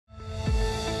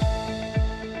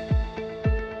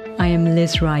I am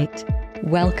Liz Wright.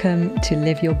 Welcome to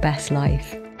Live Your Best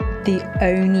Life. The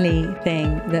only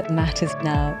thing that matters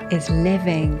now is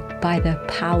living by the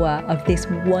power of this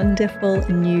wonderful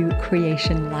new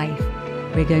creation life.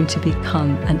 We're going to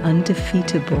become an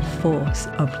undefeatable force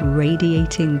of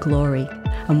radiating glory,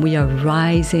 and we are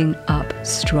rising up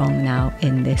strong now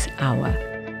in this hour.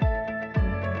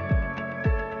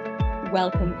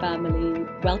 Welcome, family.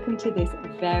 Welcome to this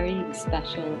very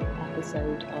special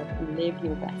episode of Live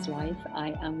Your Best Life.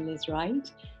 I am Liz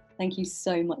Wright. Thank you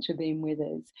so much for being with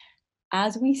us.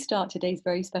 As we start today's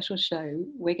very special show,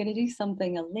 we're going to do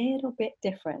something a little bit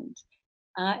different.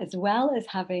 As well as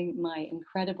having my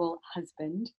incredible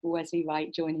husband, Wesley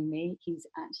Wright, joining me. He's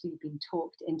actually been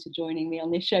talked into joining me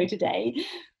on this show today.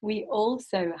 We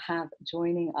also have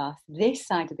joining us this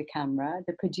side of the camera,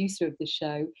 the producer of the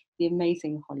show, the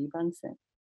amazing Holly Brunson,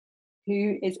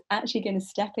 who is actually going to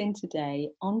step in today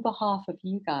on behalf of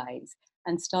you guys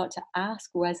and start to ask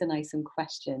Wes and I some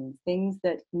questions, things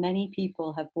that many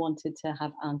people have wanted to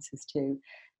have answers to.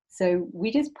 So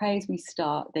we just pray as we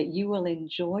start that you will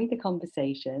enjoy the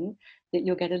conversation, that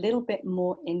you'll get a little bit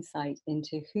more insight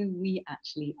into who we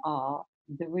actually are,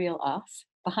 the real us,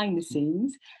 behind the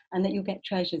scenes, and that you'll get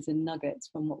treasures and nuggets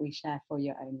from what we share for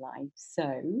your own life.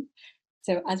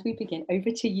 So as we begin,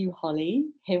 over to you, Holly.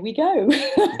 Here we go.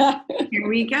 Here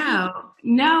we go.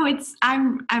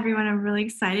 I'm really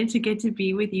excited to get to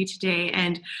be with you today.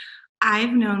 And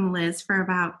I've known Liz for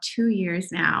about 2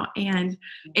 years now, and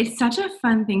it's such a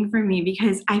fun thing for me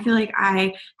because I feel like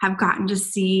I have gotten to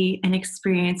see and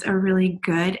experience a really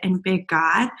good and big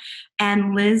God.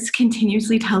 And Liz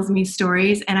continuously tells me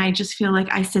stories, and I just feel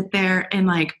like I sit there and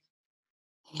like,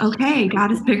 okay,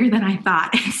 God is bigger than I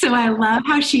thought. So I love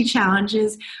how she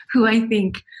challenges who I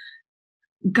think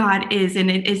God is,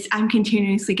 and I'm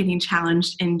continuously getting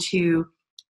challenged into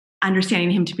understanding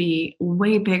him to be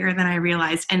way bigger than I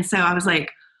realized. And so I was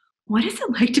like, what is it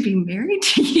like to be married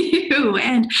to you?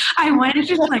 And I wanted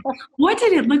to just what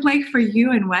did it look like for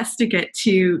you and Wes to get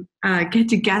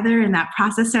together in that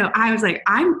process? So I was like,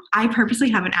 I purposely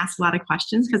haven't asked a lot of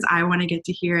questions because I want to get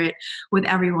to hear it with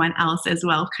everyone else as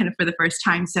well, kind of for the first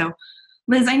time. So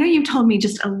Liz, I know you told me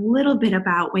just a little bit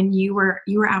about when you were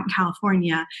out in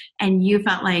California and you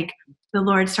felt like the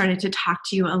Lord started to talk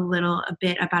to you a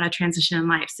bit about a transition in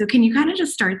life. So can you kind of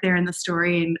just start there in the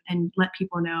story and let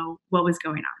people know what was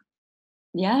going on?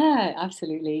 Yeah,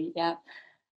 absolutely. Yeah.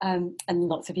 And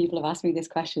lots of people have asked me this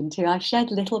question too. I've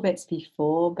shared little bits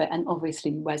before, and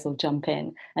obviously Wes will jump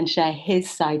in and share his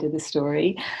side of the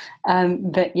story.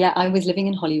 But yeah, I was living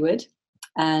in Hollywood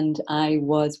and I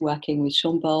was working with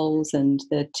Sean Bowles and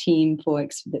the team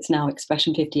that's now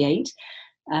Expression 58.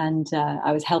 And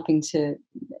I was helping to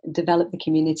develop the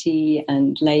community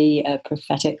and lay a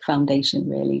prophetic foundation,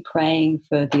 really praying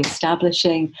for the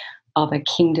establishing of a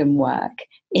kingdom work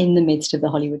in the midst of the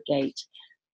Hollywood Gate.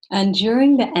 And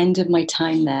during the end of my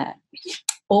time there,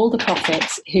 all the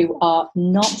prophets who are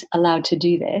not allowed to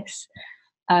do this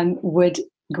would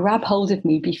grab hold of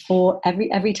me before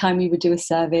every time we would do a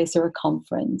service or a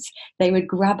conference. They would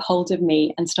grab hold of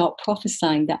me and start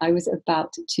prophesying that I was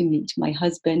about to meet my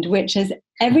husband, which, as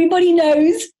everybody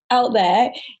knows out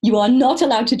there, you are not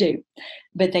allowed to do.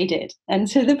 But they did. And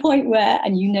to the point where,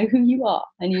 and you know who you are,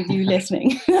 and you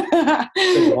listening. Yeah.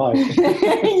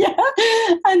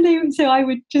 And so I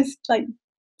would just like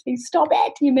say, stop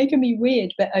it, you're making me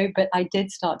weird. But I did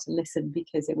start to listen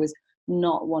because it was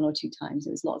not one or two times,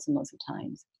 it was lots and lots of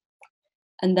times.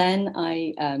 And then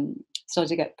I started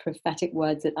to get prophetic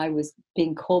words that I was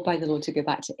being called by the Lord to go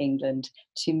back to England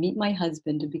to meet my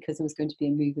husband, and because there was going to be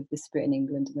a move of the Spirit in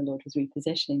England and the Lord was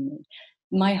repositioning me.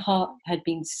 My heart had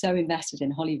been so invested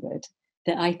in Hollywood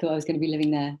that I thought I was going to be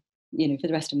living there, for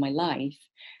the rest of my life,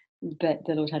 but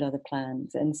the Lord had other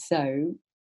plans. And so,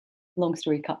 long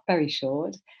story cut very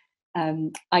short,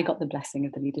 I got the blessing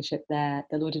of the leadership there.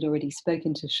 The Lord had already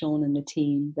spoken to Sean and the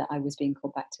team that I was being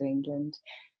called back to England.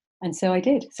 And so I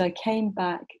did. So I came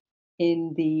back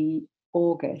in the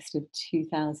August of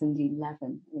 2011,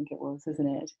 I think it was, isn't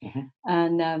it? Mm-hmm.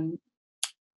 And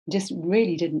just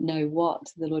really didn't know what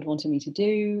the Lord wanted me to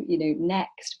do,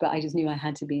 next, but I just knew I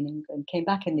had to be in England. Came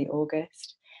back in the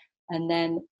August. And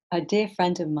then a dear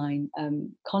friend of mine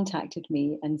contacted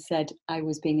me and said I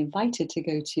was being invited to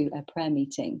go to a prayer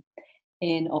meeting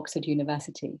in Oxford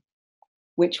University,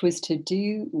 which was to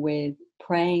do with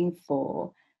praying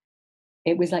for,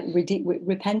 it was like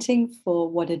repenting for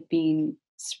what had been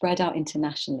spread out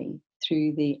internationally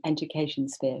through the education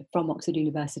sphere from Oxford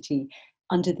University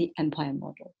under the empire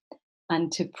model,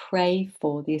 and to pray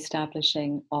for the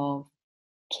establishing of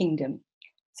kingdom.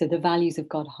 So the values of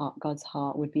God's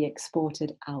heart would be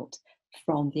exported out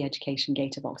from the education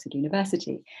gate of Oxford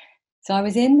University. So I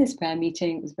was in this prayer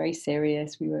meeting. It was very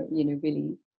serious. We were,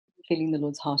 really feeling the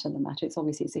Lord's heart on the matter.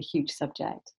 It's a huge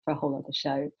subject for a whole other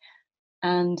show.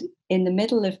 And in the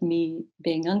middle of me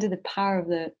being under the power of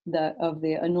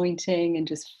the anointing and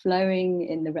just flowing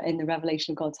in the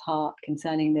revelation of God's heart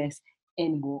concerning this,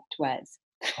 in walked Wes.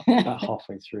 About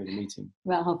halfway through the meeting.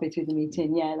 About halfway through the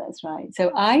meeting, yeah, that's right.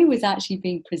 So I was actually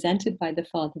being presented by the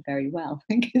Father very well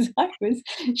because I was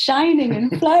shining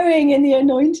and flowing in the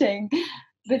anointing.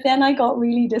 But then I got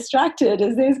really distracted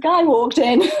as this guy walked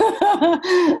in.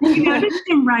 You noticed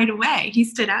him right away. He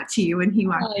stood out to you when he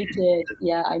walked in. I did.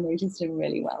 Yeah, I noticed him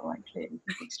really well, actually.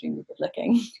 He's extremely good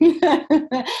looking.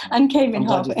 And came in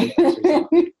half.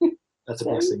 That's a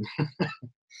blessing.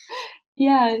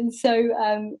 Yeah, so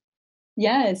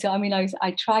I mean,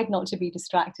 I tried not to be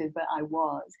distracted, but I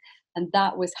was. And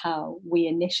that was how we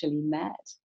initially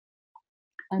met.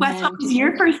 What was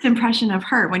your first impression of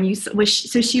her when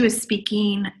she was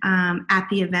speaking at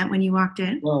the event when you walked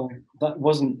in? Well, that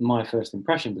wasn't my first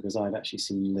impression because I'd actually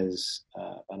seen Liz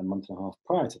about a month and a half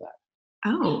prior to that.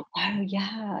 Oh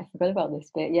yeah, I forgot about this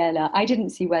bit. Yeah, no, I didn't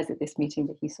see Wes at this meeting,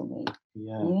 but he saw me.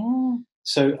 Yeah.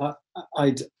 So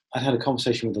I'd had a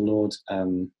conversation with the Lord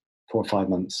 4 or 5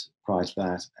 months prior to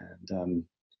that,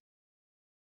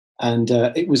 and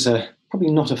it was probably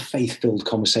not a faith-filled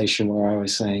conversation where I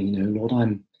was saying, Lord,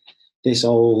 I'm this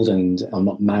old and I'm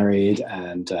not married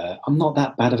and I'm not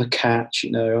that bad of a catch,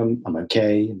 I'm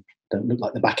okay, don't look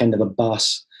like the back end of a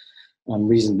bus, I'm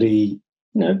reasonably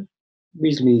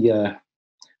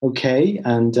okay.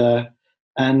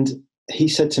 And he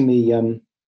said to me,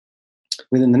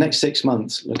 within the next 6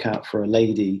 months, look out for a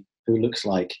lady who looks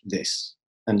like this,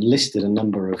 and listed a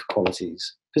number of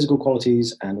qualities, physical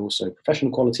qualities and also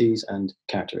professional qualities and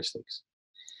characteristics.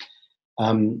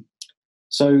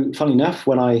 So funny enough,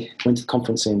 when I went to the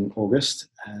conference in August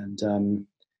and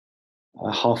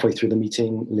halfway through the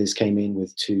meeting, Liz came in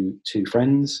with two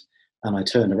friends, and I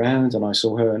turned around and I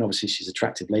saw her, and obviously she's an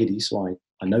attractive lady, so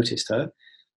I noticed her.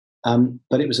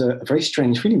 But it was a very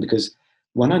strange feeling because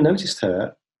when I noticed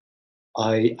her,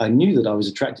 I knew that I was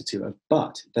attracted to her,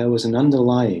 but there was an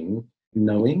underlying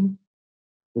knowing,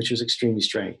 which was extremely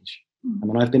strange. I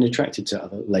mean, I've been attracted to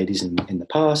other ladies in the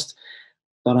past,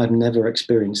 but I've never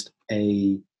experienced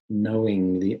a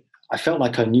knowing. I felt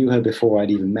like I knew her before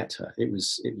I'd even met her. It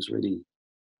was really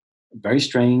very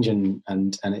strange, and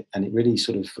it really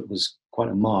sort of was quite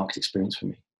a marked experience for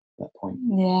me at that point.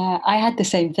 Yeah, I had the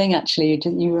same thing actually.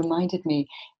 You reminded me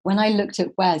when I looked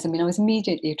at Wes. I mean, I was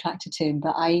immediately attracted to him,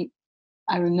 but I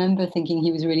remember thinking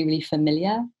he was really, really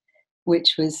familiar,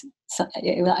 which was,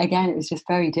 again, it was just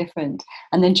very different.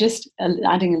 And then just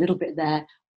adding a little bit there,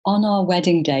 on our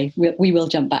wedding day, we will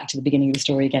jump back to the beginning of the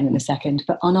story again in a second,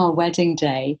 but on our wedding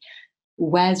day,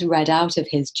 Wes read out of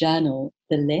his journal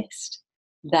the list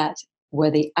that were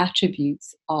the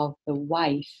attributes of the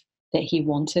wife that he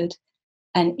wanted.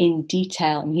 And in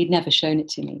detail, and he'd never shown it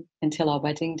to me until our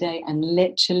wedding day, and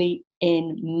literally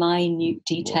in minute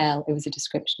detail, it was a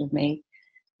description of me.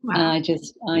 Wow. And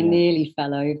I nearly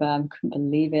fell over. I couldn't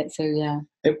believe it. So yeah,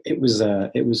 it was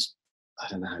I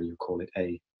don't know how you call it,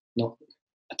 not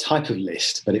a type of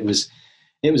list, but it was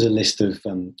a list of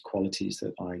qualities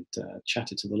that I'd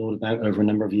chatted to the Lord about over a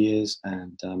number of years,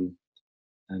 and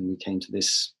we came to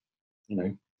this,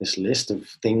 this list of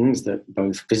things that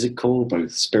both physical,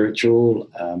 both spiritual,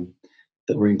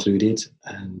 that were included,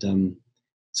 and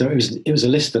so it was a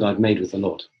list that I've made with the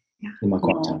Lord in my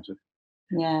quiet times.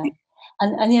 Yeah.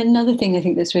 And another thing I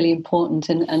think that's really important,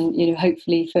 and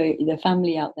hopefully for the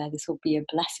family out there, this will be a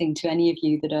blessing to any of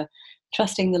you that are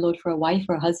trusting the Lord for a wife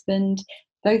or a husband.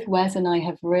 Both Wes and I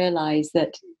have realized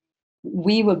that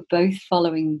we were both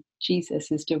following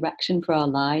Jesus' direction for our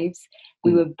lives.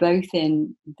 We were both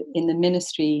in the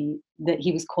ministry that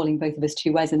he was calling both of us to,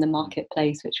 Wes in the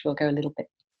marketplace, which we'll go a little bit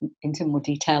into more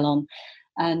detail on,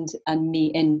 and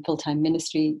me in full-time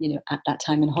ministry, at that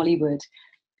time in Hollywood.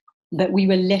 But we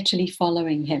were literally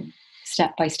following him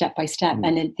step by step by step.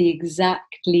 And at the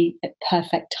exactly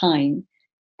perfect time,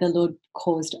 the Lord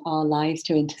caused our lives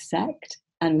to intersect,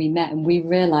 and we met, and we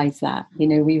realized that, and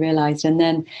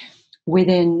then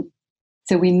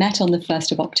so we met on the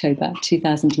 1st of October,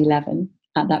 2011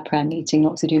 at that prayer meeting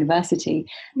at Oxford University.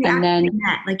 And then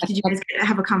did you guys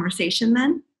have a conversation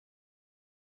then?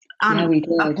 Yeah, we did.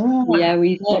 Yeah,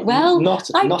 we did. Well,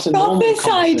 I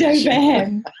prophesied over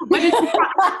him.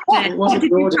 It wasn't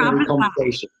an ordinary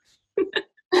conversation.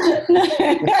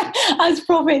 As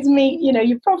prophets meet,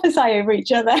 you prophesy over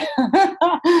each other.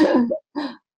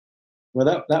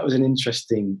 Well, that was an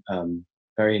interesting,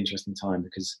 very interesting time,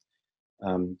 because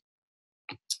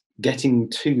getting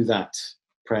to that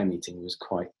prayer meeting was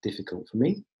quite difficult for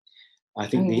me. I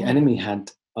think the enemy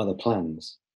had other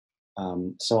plans.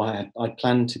 So I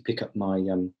planned to pick up my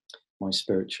my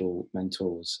spiritual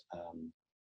mentor's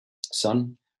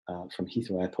son from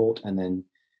Heathrow Airport, and then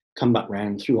come back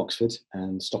round through Oxford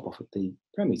and stop off at the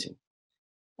prayer meeting.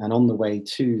 And on the way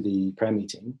to the prayer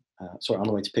meeting, on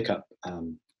the way to pick up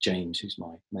James, who's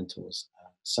my mentor's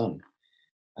son,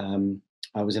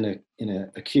 I was in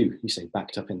a queue. You say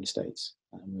backed up in the States.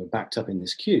 We were backed up in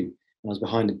this queue, and I was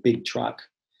behind a big truck.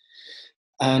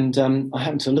 And I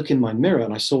happened to look in my mirror,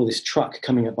 and I saw this truck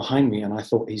coming up behind me, and I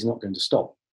thought, he's not going to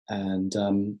stop. And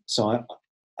so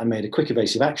I made a quick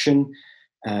evasive action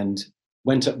and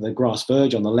went up the grass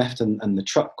verge on the left, and the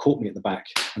truck caught me at the back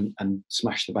and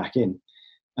smashed the back in.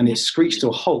 And it screeched to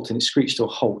a halt, and it screeched to a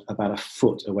halt about a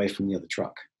foot away from the other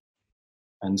truck.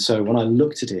 And so when I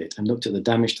looked at it and looked at the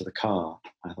damage to the car,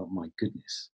 I thought, my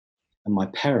goodness. And my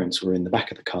parents were in the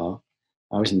back of the car.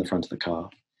 I was in the front of the car.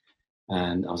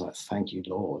 And I was like, thank you,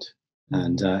 Lord.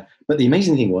 And but the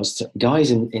amazing thing was, guys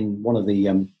in one of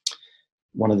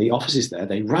the offices there,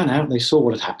 they ran out, they saw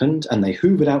what had happened, and they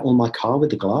hoovered out all my car with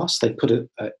the glass. They put a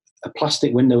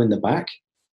plastic window in the back.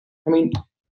 I mean,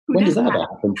 when does that ever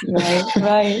happen?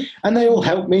 Right. And they all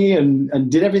helped me and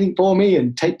did everything for me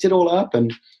and taped it all up.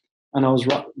 And I was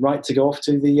right to go off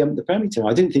to the prayer meeting.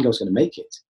 I didn't think I was going to make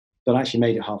it, but I actually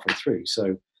made it halfway through.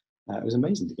 So it was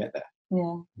amazing to get there.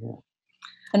 Yeah.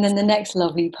 And then the next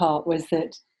lovely part was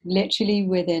that literally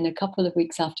within a couple of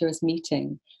weeks after us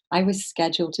meeting, I was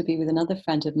scheduled to be with another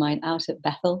friend of mine out at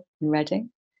Bethel in Redding,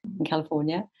 in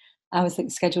California. I was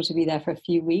skeduled to be there for a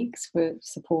few weeks for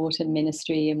support and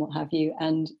ministry and what have you.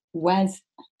 And Wes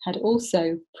had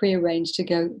also prearranged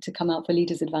to come out for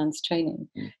Leaders Advanced Training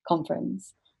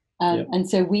Conference. And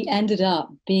so we ended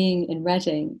up being in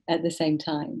Reading at the same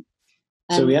time.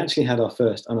 So we actually had our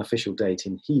first unofficial date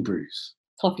in Hebrews.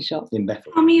 Coffee shop. In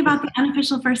Bethel. Tell me about the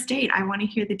unofficial first date. I want to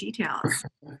hear the details.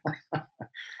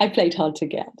 I played hard to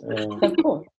get, of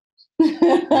course.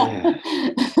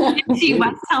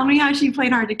 Tell me how she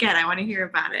played hard to get. I want to hear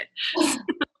about it.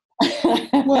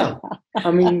 Well, I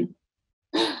mean,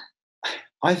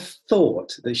 I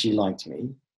thought that she liked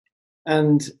me.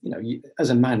 And, as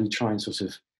a man, you try and sort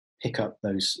of pick up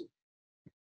those.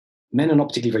 Men are not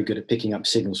particularly very good at picking up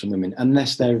signals from women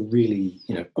unless they're really,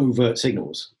 overt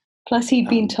signals. Plus, he'd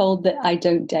been told that I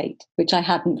don't date, which I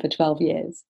hadn't for 12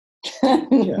 years. But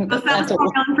that was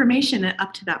all information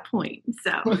up to that point.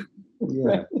 So,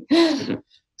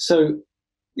 So,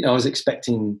 I was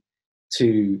expecting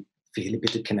to feel a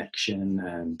bit of connection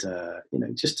and,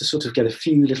 just to sort of get a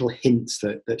few little hints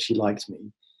that she liked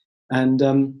me. And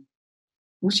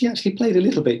she actually played a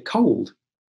little bit cold.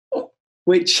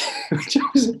 Which I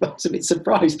was a bit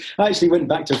surprised. I actually went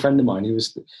back to a friend of mine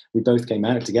we both came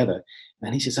out together,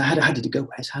 and he says, how did it go,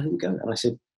 Wes? How did it go? And I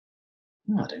said,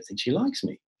 I don't think she likes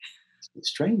me. It's a bit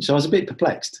strange. So I was a bit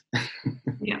perplexed.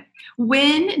 Yeah.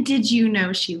 When did you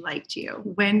know she liked you?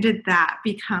 When did that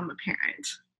become apparent?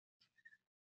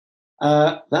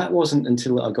 That wasn't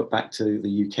until I got back to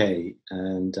the UK,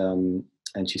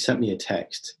 and she sent me a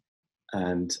text,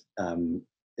 and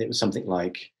it was something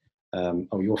like,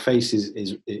 your face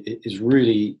is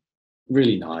really,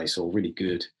 really nice or really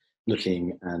good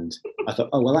looking. And I thought,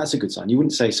 well, that's a good sign. You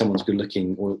wouldn't say someone's good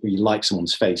looking or you like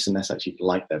someone's face unless actually you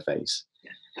like their face.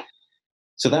 Yeah.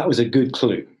 So that was a good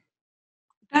clue.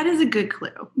 That is a good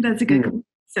clue. That's a good clue.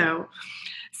 So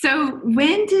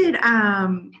when did,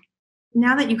 now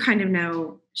that you kind of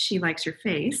know she likes your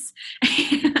face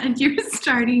and you're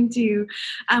starting to,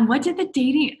 what did the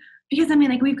dating... Because,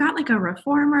 we've got a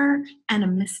reformer and a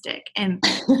mystic. And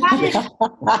that is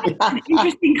an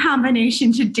interesting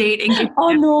combination to date. And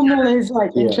our normal is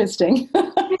interesting.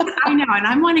 I know. And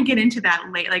I want to get into that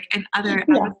late. In other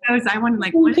episodes, I want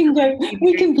to we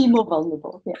can be more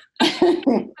vulnerable. Yeah.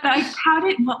 But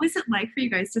what was it like for you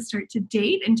guys to start to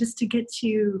date and just to get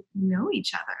to know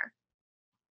each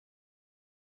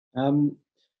other?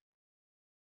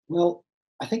 Well,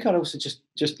 I think I'd also just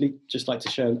like to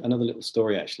share another little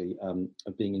story, actually,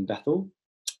 of being in Bethel,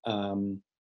 and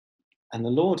the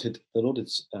Lord had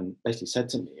basically said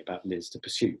to me about Liz to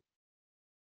pursue,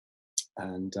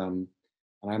 and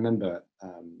I remember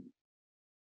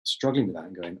struggling with that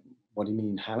and going, "What do you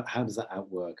mean? How does that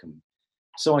outwork?" And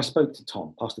so I spoke to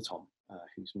Tom, Pastor Tom,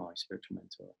 who's my spiritual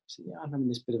mentor. I said, "Yeah, I'm having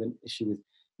this bit of an issue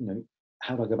with,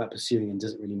 how do I go about pursuing, and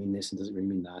does it really mean this and does it really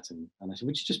mean that?" And I said,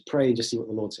 would you just pray and just see what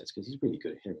the Lord says? Because he's really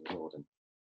good at hearing the Lord. And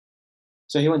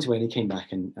so he went away and he came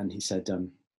back and he said,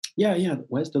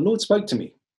 Wes, the Lord spoke to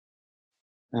me.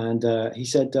 And he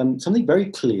said something very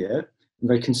clear and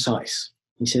very concise.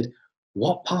 He said,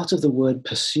 what part of the word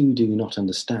pursue do you not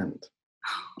understand?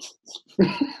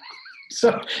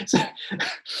 so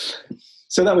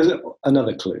that was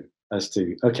another clue as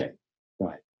to, okay,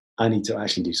 right, I need to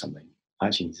actually do something. I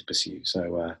actually need to pursue.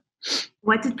 So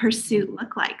what did pursuit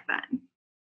look like then?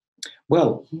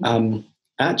 Well,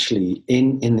 actually,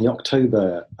 in the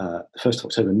October, the first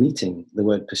October meeting, the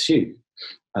word pursue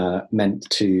meant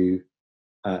to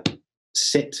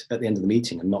sit at the end of the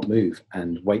meeting and not move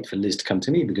and wait for Liz to come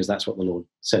to me, because that's what the Lord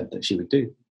said that she would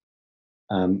do.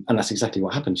 And that's exactly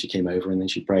what happened. She came over and then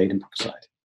she prayed and prophesied.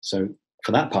 So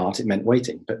for that part, it meant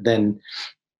waiting. But then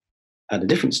at a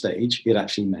different stage, it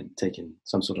actually meant taking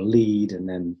some sort of lead and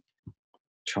then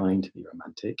trying to be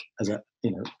romantic as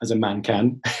a man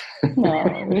can. Oh,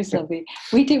 it was lovely.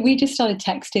 We just started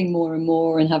texting more and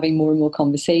more and having more and more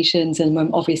conversations. And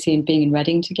when, obviously, in being in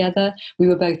Reading together, we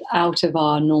were both out of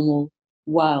our normal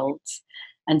worlds.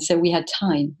 And so we had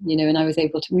time, and we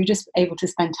were just able to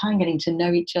spend time getting to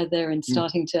know each other and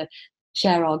starting to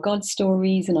share our God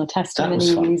stories and our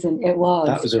testimonies. And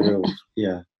that was a real,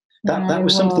 yeah. That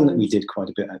was something that we did quite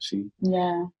a bit, actually.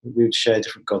 Yeah. We would share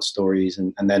different God stories.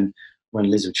 And then when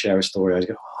Liz would share a story, I'd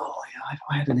go, oh, yeah,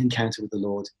 I had an encounter with the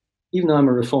Lord. Even though I'm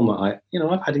a reformer,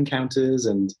 I've had encounters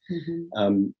and...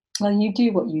 Well, you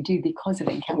do what you do because of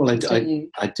encounters. Well, I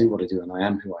do what I do, and I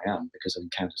am who I am because of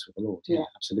encounters with the Lord. Yeah,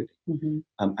 absolutely.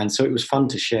 And so it was fun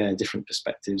to share different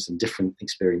perspectives and different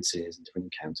experiences and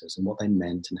different encounters and what they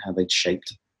meant and how they'd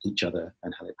shaped each other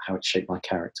and how it shaped my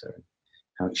character and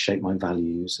how it shaped my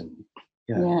values. And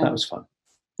that was fun.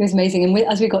 It was amazing. And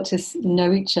as we got to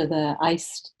know each other, I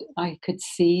could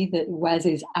see that Wes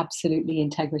is absolutely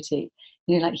integrity.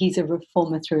 Like he's a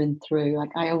reformer through and through. Like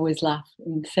I always laugh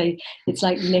and say it's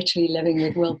like literally living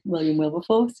with William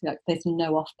Wilberforce. Like there's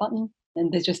no off button,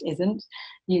 and there just isn't.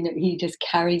 He just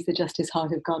carries the justice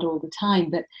heart of God all the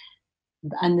time.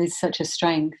 And there's such a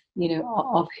strength,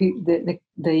 of who the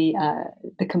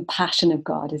compassion of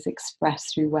God is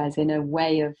expressed through Wes in a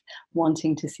way of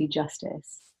wanting to see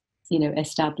justice,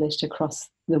 established across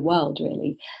the world,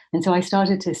 really. And so I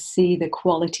started to see the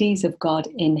qualities of God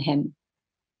in him.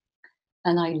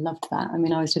 And I loved that. I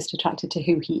mean, I was just attracted to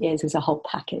who he is as a whole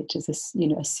package, as a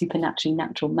supernaturally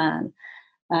natural man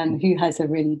who has a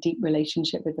really deep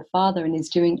relationship with the Father and is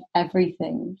doing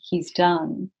everything he's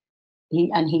done.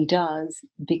 He does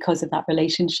because of that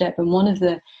relationship. And one of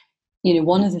the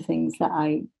things that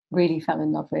I really fell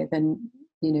in love with, and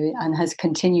has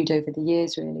continued over the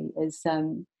years, really, is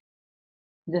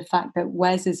the fact that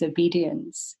Wes's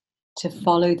obedience to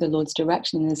follow the Lord's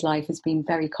direction in his life has been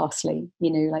very costly.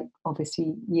 Like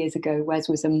obviously years ago, Wes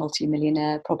was a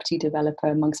multi-millionaire property developer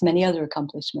amongst many other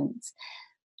accomplishments.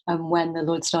 And when the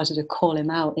Lord started to call him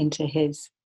out into his,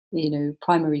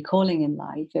 primary calling in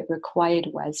life, it required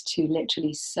Wes to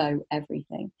literally sow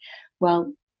everything.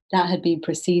 Well, that had been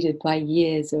preceded by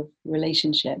years of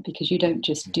relationship, because you don't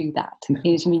just do that.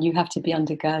 You have to be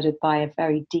undergirded by a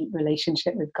very deep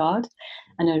relationship with God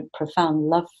and a profound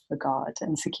love for God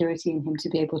and security in him to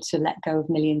be able to let go of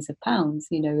millions of pounds,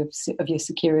 of your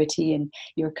security and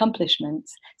your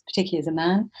accomplishments, particularly as a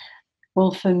man.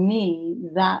 Well, for me,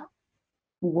 that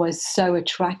was so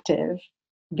attractive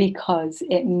because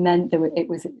it meant that it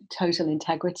was total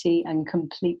integrity and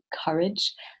complete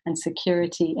courage and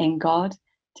security in God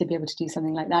to be able to do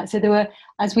something like that. So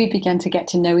as we began to get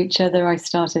to know each other, I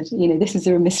started, this is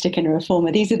a mystic and a reformer.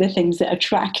 These are the things that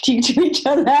attract you to each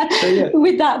other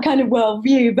with that kind of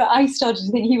worldview. But I started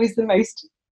to think he was the most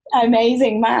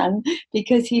amazing man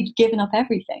because he'd given up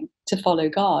everything to follow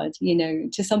God.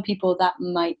 To some people that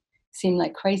might seem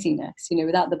like craziness,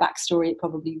 without the backstory, it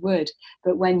probably would.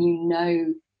 But when you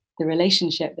know the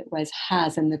relationship that Wes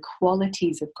has and the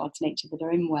qualities of God's nature that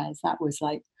are in Wes, that was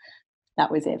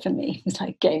it for me. It was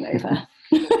like game over.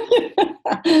 You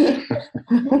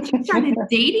started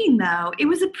dating though. It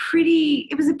was a pretty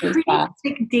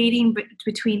quick dating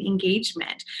between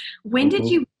engagement. When did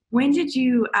you,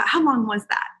 how long was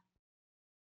that?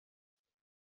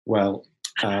 Well,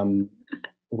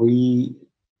 we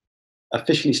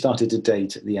officially started to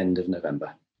date at the end of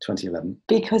November 2011.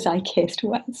 Because I kissed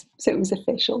Wes, so it was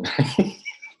official.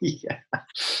 Yeah.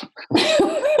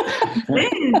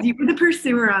 Liz, you were the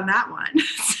pursuer on that one.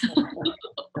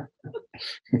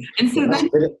 And so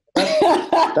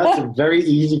that's a very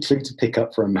easy clue to pick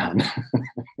up for a man.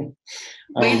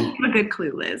 A good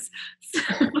clue, Liz.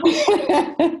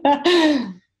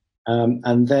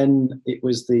 And then it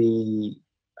was the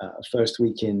first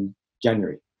week in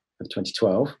January of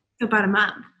 2012. So about a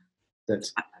month.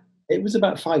 It was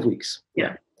about 5 weeks.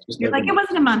 Yeah. You're like, it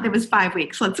wasn't a month, it was 5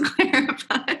 weeks. Let's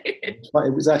clarify.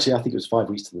 It was actually, I think it was 5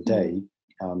 weeks to the day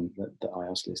that I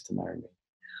asked Liz to marry me.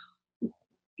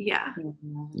 Yeah.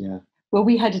 Yeah. Well,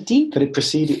 we had a deep But it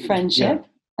preceded friendship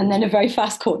and then a very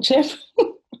fast courtship.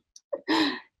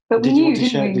 But we Did you knew, want to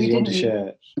didn't share? we? Did you want Didn't to we?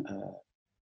 share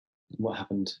what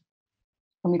happened?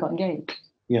 When we got engaged.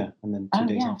 Yeah, and then 2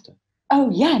 days after. Oh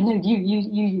yeah, no,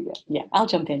 you. Yeah, I'll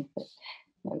jump in. But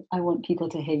no, I want people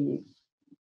to hear you.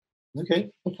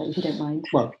 Okay. If you don't mind.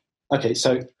 Well, okay.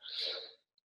 So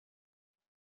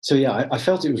yeah, I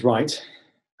felt it was right.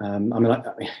 I mean,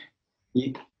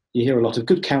 you hear a lot of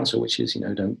good counsel, which is,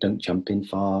 don't jump in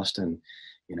fast and,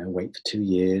 wait for 2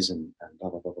 years and blah,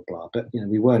 blah, blah, blah, blah. But,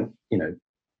 we weren't,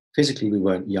 physically we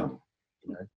weren't young,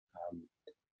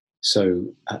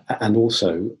 So, and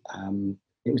also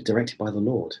it was directed by the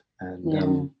Lord,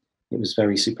 and it was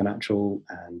very supernatural.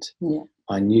 And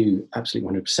I knew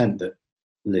absolutely 100% that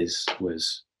Liz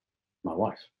was my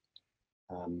wife.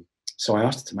 So I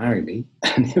asked her to marry me,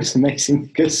 and it was amazing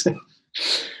because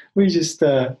we just,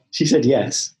 she said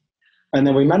yes. And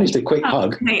then we managed a quick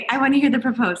hug. Hey, I want to hear the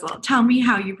proposal. Tell me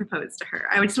how you proposed to her.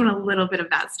 I just want a little bit of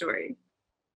that story.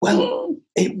 Well,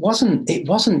 it wasn't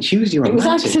hugely romantic. It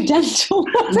was accidental.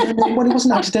 Well, it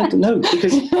wasn't accidental, no,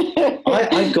 because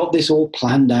I'd got this all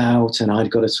planned out, and I was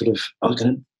going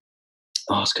to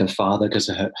ask her father, because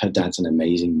her dad's an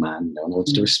amazing man, and I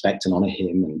wanted to respect and honor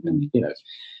him,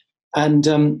 and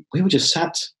we were just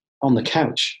sat on the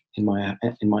couch in my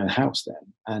house then,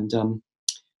 and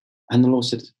the Lord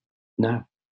said, "Now."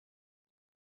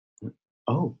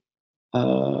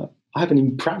 I haven't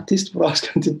even practiced what I was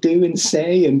going to do and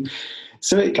say, and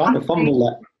so it kind of fumbled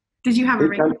that. Did you have a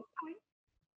ring?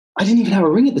 I didn't even have a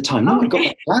ring at the time. No, I got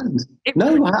that planned.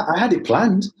 No, I had it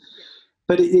planned,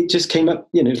 but it just came up.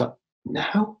 It was like,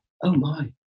 now, oh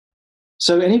my.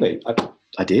 So anyway,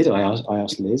 I did. I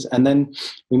asked Liz, and then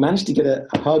we managed to get a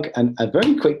hug and a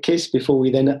very quick kiss before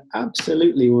we then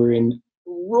absolutely were in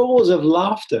roars of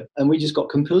laughter, and we just got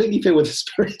completely filled with the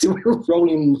Spirit. We were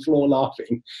rolling on the floor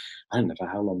laughing. I don't know for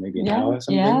how long, maybe an hour or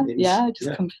something.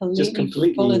 Just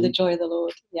completely full of the joy of the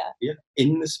Lord. Yeah,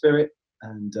 in the Spirit,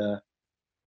 and it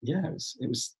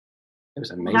was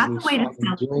amazing. That's a way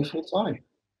to joyful time.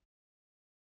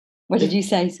 What did you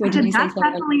say? That's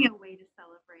definitely a way to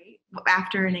celebrate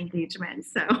after an engagement.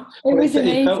 So it was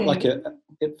amazing.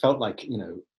 It felt like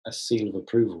a seal of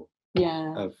approval.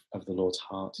 Yeah. Of the Lord's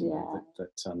heart.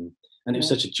 And it was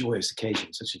such a joyous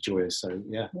occasion,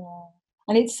 Yeah.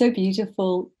 And it's so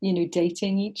beautiful,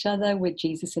 dating each other with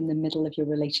Jesus in the middle of your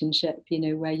relationship,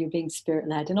 where you're being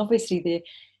Spirit-led. And obviously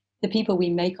the people we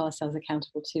make ourselves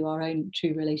accountable to, our own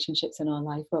true relationships in our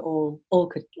life,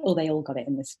 are they all got it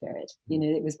in the Spirit.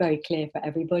 It was very clear for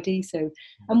everybody. So,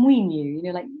 and we knew,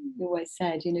 like you always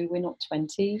said, we're not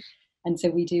 20. And so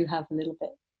we do have a little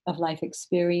bit of life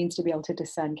experience to be able to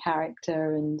discern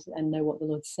character and know what the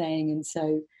Lord's saying. And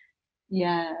so,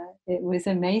 it was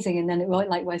amazing. And then,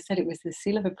 like Wes said, it was the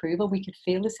seal of approval. We could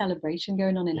feel the celebration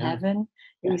going on in heaven.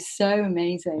 It was so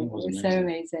amazing. It was so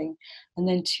amazing. And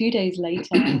then 2 days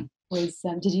later was,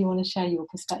 did you want to share your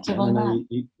perspective on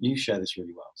that? You share this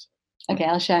really well. So. Okay,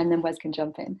 I'll share and then Wes can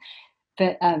jump in.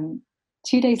 But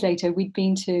 2 days later, we'd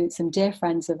been to some dear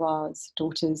friends of ours'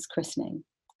 daughter's christening,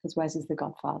 because Wes is the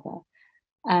godfather.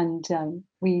 And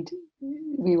we'd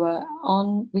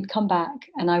come back,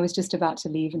 and I was just about to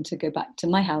leave and to go back to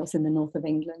my house in the north of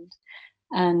England,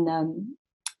 and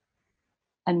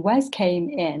Wes came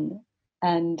in,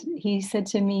 and he said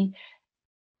to me,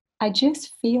 "I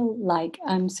just feel like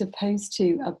I'm supposed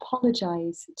to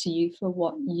apologize to you for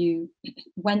what you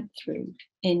went through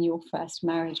in your first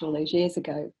marriage all those years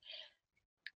ago,"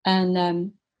 and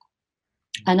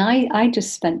I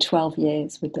just spent 12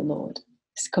 years with the Lord,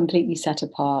 completely set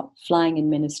apart, flying in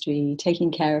ministry, taking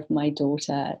care of my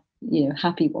daughter,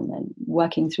 happy woman,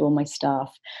 working through all my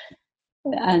stuff.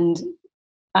 And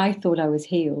I thought I was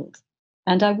healed.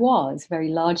 And I was, very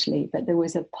largely, but there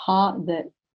was a part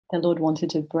that the Lord wanted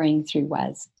to bring through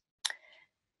Wes.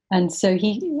 And so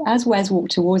as Wes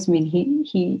walked towards me,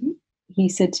 he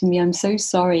said to me, "I'm so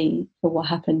sorry for what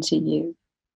happened to you."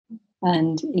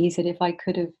 And he said, "If I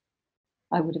could have,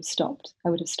 I would have stopped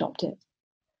it."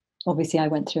 Obviously, I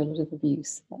went through a lot of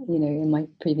abuse, in my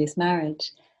previous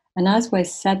marriage. And as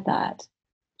Wes said that,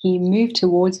 he moved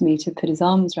towards me to put his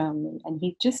arms around me, and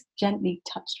he just gently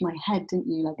touched my head, didn't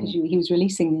you? Like, because he was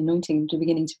releasing the anointing to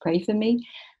beginning to pray for me,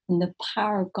 and the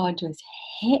power of God just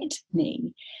hit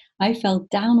me. I fell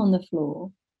down on the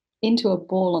floor, into a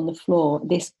ball on the floor.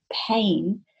 This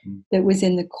pain that was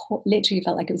in the core, literally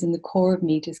felt like it was in the core of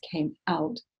me, just came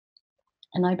out.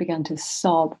 And I began to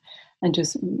sob and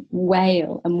just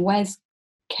wail. And Wes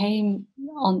came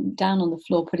down on the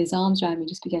floor, put his arms around me,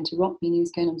 just began to rock me, and he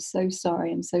was going, I'm so sorry.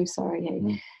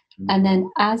 Hey. And then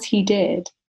as he did,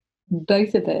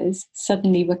 both of us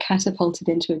suddenly were catapulted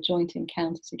into a joint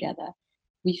encounter together.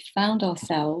 We found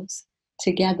ourselves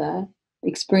together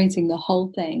experiencing the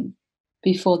whole thing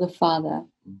before the Father.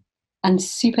 And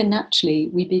supernaturally,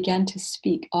 we began to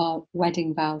speak our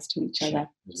wedding vows to each other.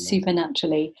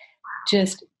 Supernaturally,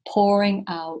 just pouring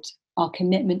out our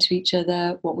commitment to each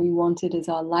other, what we wanted as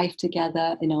our life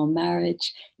together in our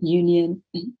marriage, union.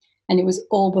 And it was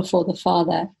all before the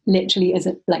Father, literally as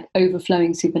like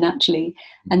overflowing supernaturally.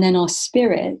 And then our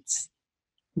spirits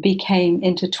became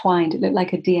intertwined. It looked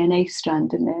like a DNA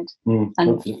strand, didn't it?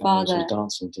 And Father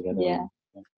dancing together. Yeah.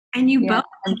 And you both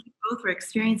were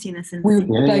experiencing this. We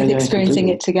were both experiencing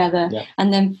completely. it together. Yeah.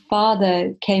 And then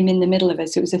Father came in the middle of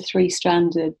us. It was a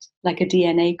 3-stranded, like a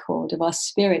DNA cord of our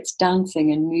spirits dancing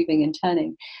and moving and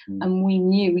turning. And we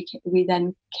knew, we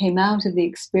then came out of the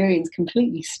experience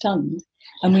completely stunned.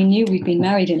 And we knew we'd been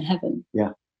married in heaven.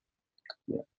 Yeah.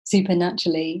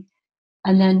 Supernaturally.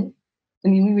 And then, I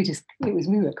mean,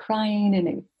 we were crying and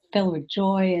it filled with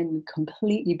joy and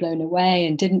completely blown away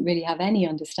and didn't really have any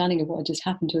understanding of what had just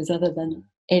happened to us other than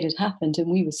it had happened and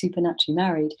we were supernaturally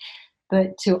married.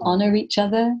 But to honor each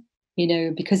other,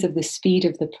 because of the speed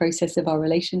of the process of our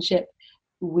relationship,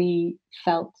 we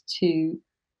felt to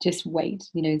just wait,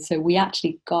 so we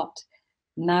actually got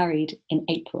married in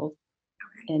April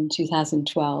in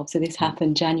 2012. So this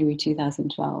happened January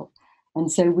 2012. And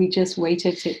so we just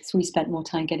waited. So we spent more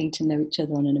time getting to know each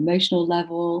other on an emotional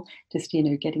level, just,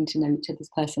 getting to know each other's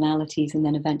personalities. And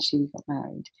then eventually we got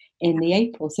married in the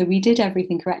April. So we did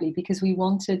everything correctly because we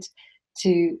wanted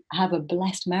to have a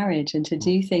blessed marriage and to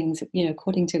do things,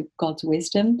 according to God's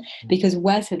wisdom, because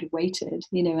Wes had waited,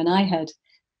 and I had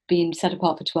been set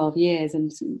apart for 12 years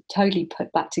and totally put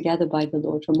back together by the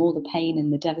Lord from all the pain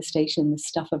and the devastation, the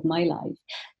stuff of my life.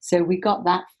 So we got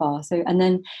that far. So, and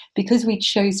then because we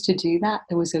chose to do that,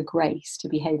 there was a grace to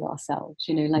behave ourselves,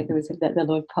 like there was that the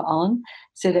Lord put on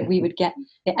so that we would get,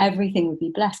 everything would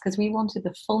be blessed because we wanted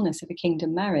the fullness of a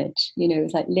kingdom marriage. It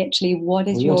was like literally we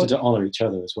wanted to honor each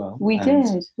other as well. We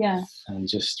did, yeah. And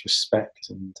just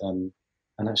respect and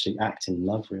actually act in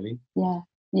love, really. Yeah.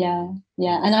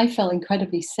 And I felt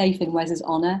incredibly safe in Wes's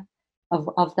honor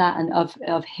of that and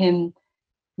of him,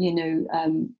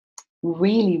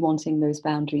 really wanting those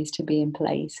boundaries to be in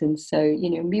place. And so,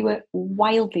 we were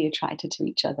wildly attracted to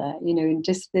each other, and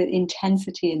just the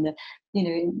intensity and the,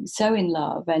 so in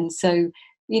love. And so,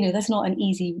 that's not an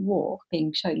easy walk,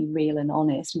 being totally real and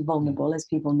honest and vulnerable, as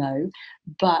people know,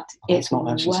 but it's not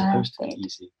actually supposed to be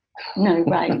easy. No,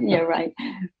 right. Yeah, right.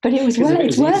 But it was worth it.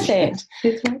 It's worth it.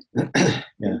 It's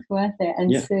worth it.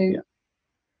 And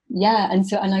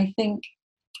and I think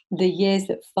the years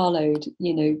that followed,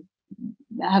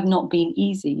 have not been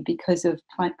easy because of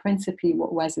principally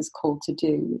what Wes is called to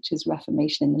do, which is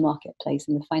reformation in the marketplace,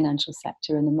 in the financial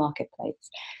sector and the marketplace,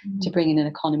 to bring in an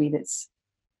economy that's,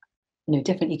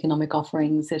 different economic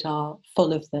offerings that are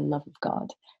full of the love of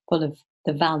God, full of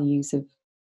the values of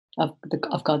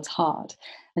God's heart.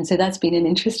 And so that's been an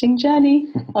interesting journey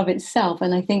of itself.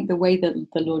 And I think the way that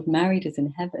the Lord married us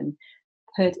in heaven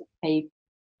put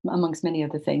amongst many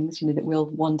other things, that we'll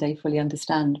one day fully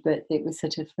understand, but it was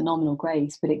such a phenomenal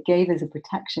grace, but it gave us a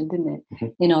protection, didn't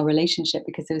it, in our relationship,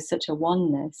 because there was such a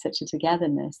oneness, such a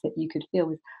togetherness that you could feel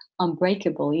was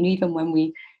unbreakable. Even when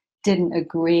we didn't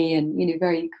agree, and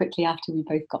very quickly after we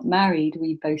both got married,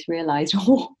 we both realized,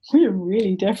 we're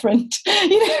really different,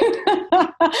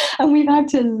 and we've had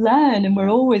to learn, and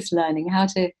we're always learning how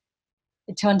to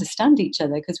understand each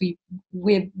other, because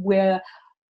we're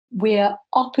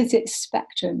opposite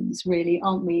spectrums, really,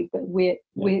 aren't we? But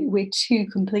we're two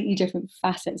completely different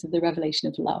facets of the revelation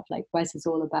of love. Like Wes is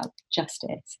all about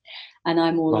justice, and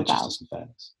I'm all about righteousness and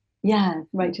fairness. Yeah,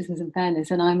 righteousness and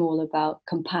fairness, and I'm all about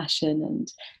compassion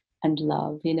and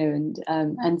love,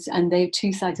 and they're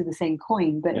two sides of the same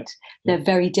coin, but they're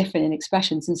very different in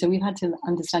expressions. And so we've had to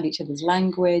understand each other's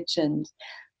language, and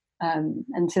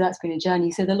so that's been a journey.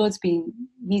 So the Lord's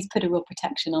he's put a real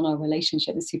protection on our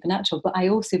relationship with supernatural, but I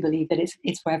also believe that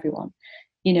it's for everyone.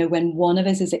 When one of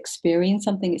us has experienced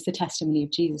something, it's the testimony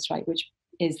of Jesus, right, which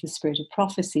is the spirit of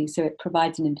prophecy. So it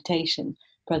provides an invitation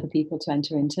for other people to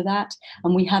enter into that.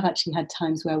 And we have actually had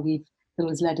times where the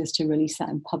Lord's led us to release that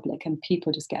in public, and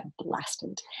people just get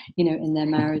blasted, in their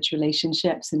marriage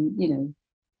relationships, and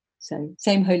so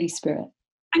same Holy Spirit.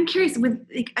 I'm curious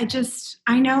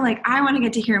I know I want to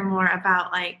get to hear more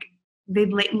about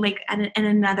in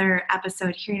another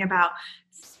episode, hearing about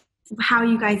how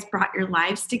you guys brought your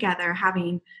lives together,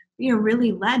 having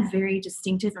really led very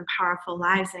distinctive and powerful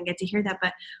lives, and I get to hear that.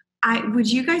 But would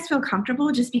you guys feel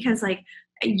comfortable, just because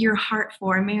your heart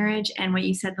for marriage and what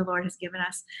you said the Lord has given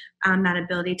us, that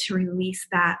ability to release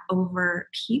that over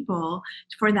people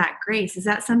for that grace. Is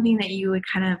that something that you would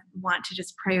kind of want to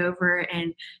just pray over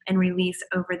and release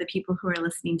over the people who are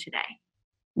listening today?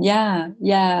 Yeah.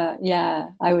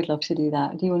 I would love to do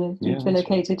that. Do you feel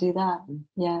okay to do that?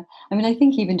 Yeah. I mean, I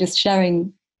think even just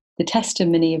sharing the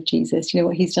testimony of Jesus,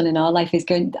 what he's done in our life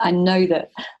I know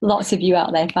that lots of you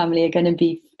out there, family, are going to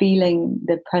be feeling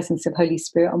the presence of Holy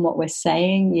Spirit on what we're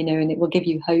saying, and it will give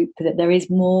you hope that there is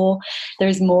more.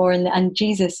 And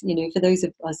Jesus, for those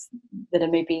of us that are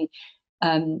maybe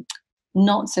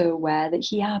not so aware, that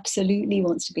he absolutely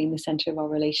wants to be in the center of our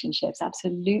relationships.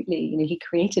 Absolutely. He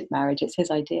created marriage. It's his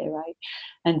idea, right?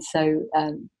 And so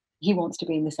he wants to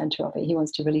be in the center of it. He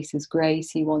wants to release his grace.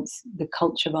 He wants the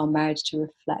culture of our marriage to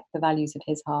reflect the values of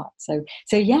his heart. So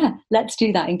yeah, let's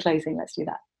do that in closing. Let's do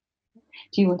that.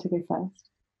 Do you want to go first?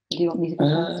 Do you want me to go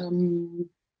first?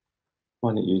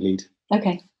 Why don't you lead?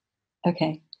 Okay.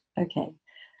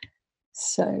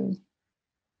 So,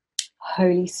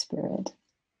 Holy Spirit.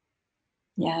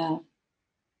 Yeah.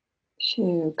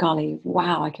 Phew, golly,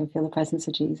 wow, I can feel the presence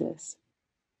of Jesus.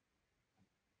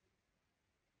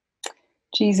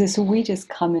 Jesus, we just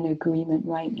come in agreement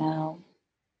right now.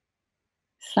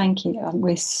 Thank you.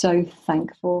 We're so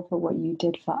thankful for what you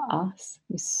did for us.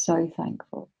 We're so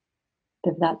thankful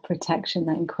for that protection,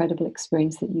 that incredible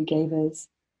experience that you gave us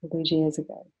all those years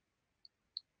ago.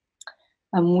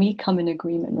 And we come in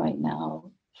agreement right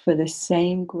now for the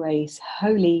same grace,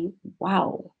 holy,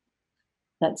 wow,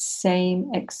 that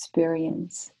same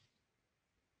experience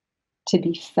to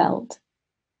be felt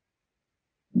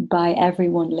by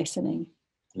everyone listening.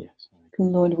 Yes.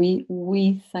 Lord,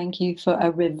 we thank you for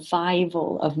a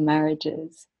revival of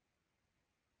marriages.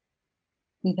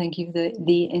 We thank you for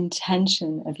the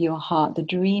intention of your heart, the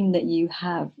dream that you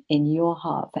have in your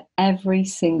heart for every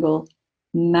single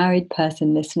married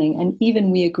person listening. And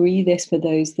even we agree this for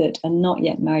those that are not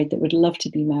yet married, that would love to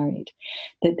be married,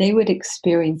 that they would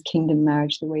experience kingdom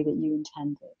marriage the way that you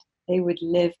intended. They would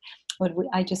live.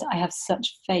 I have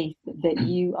such faith that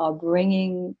you are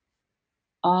bringing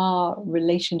our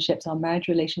relationships, our marriage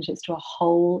relationships, to a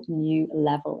whole new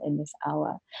level in this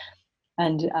hour.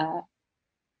 And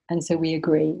so we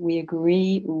agree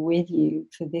with you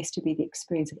for this to be the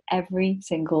experience of every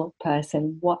single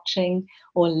person watching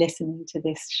or listening to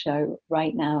this show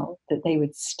right now, that they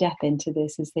would step into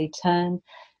this as they turn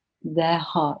their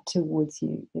heart towards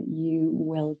you, that you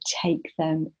will take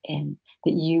them in,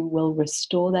 that you will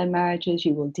restore their marriages,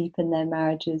 you will deepen their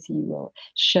marriages, you will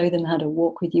show them how to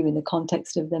walk with you in the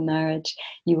context of their marriage,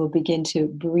 you will begin to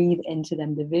breathe into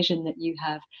them the vision that you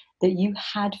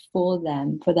had for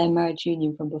them, for their marriage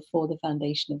union from before the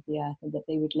foundation of the earth, and that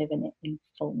they would live in it in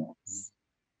fullness.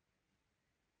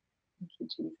 Thank you,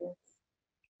 Jesus.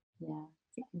 Yeah.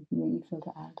 Anything that you feel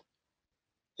to add?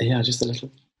 Yeah, just a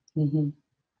little. Mm-hmm.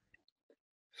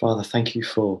 Father, thank you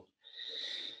for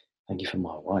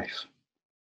my wife,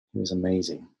 who is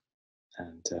amazing,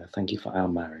 and thank you for our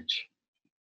marriage.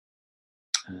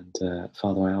 And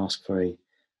Father, I ask for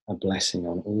a blessing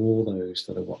on all those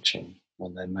that are watching,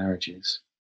 on their marriages,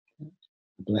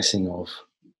 a blessing of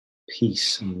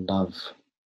peace and love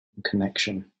and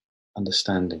connection,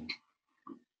 understanding,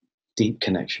 deep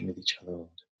connection with each other, Lord.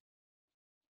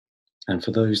 And for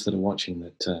those that are watching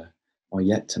that are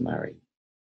yet to marry,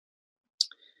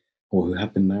 or who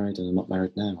have been married and are not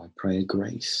married now, I pray a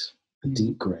grace, a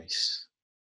deep grace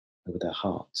over their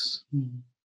hearts, and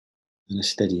a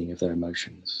steadying of their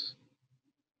emotions.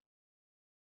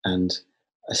 And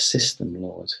assist them,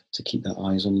 Lord, to keep their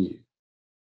eyes on you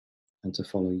and to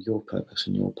follow your purpose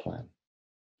and your plan.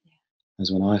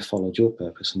 As when I followed your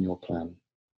purpose and your plan,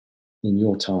 in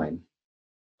your time,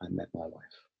 I met my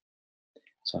wife.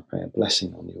 So I pray a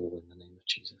blessing on you all in the name of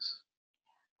Jesus.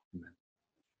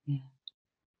 Amen.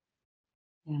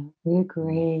 Yeah, we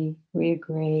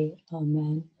agree.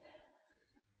 Amen.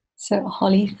 So,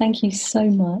 Holly, thank you so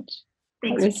much.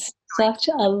 Thanks. It was such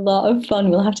a lot of fun.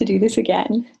 We'll have to do this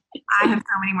again. I have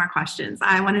so many more questions.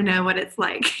 I want to know what it's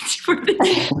like for the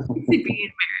to be in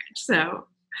marriage. So,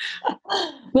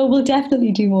 well, we'll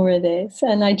definitely do more of this.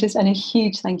 And a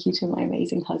huge thank you to my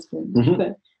amazing husband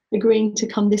for agreeing to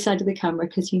come this side of the camera,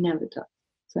 because he never does.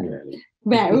 So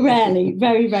rarely,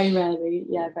 very, very rarely.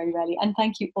 Yeah, very rarely. And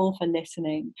thank you all for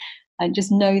listening. And just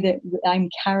know that I'm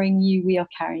carrying you. We are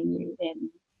carrying you in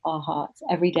our hearts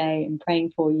every day and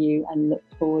praying for you, and look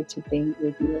forward to being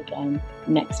with you again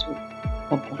next week.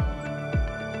 God bless.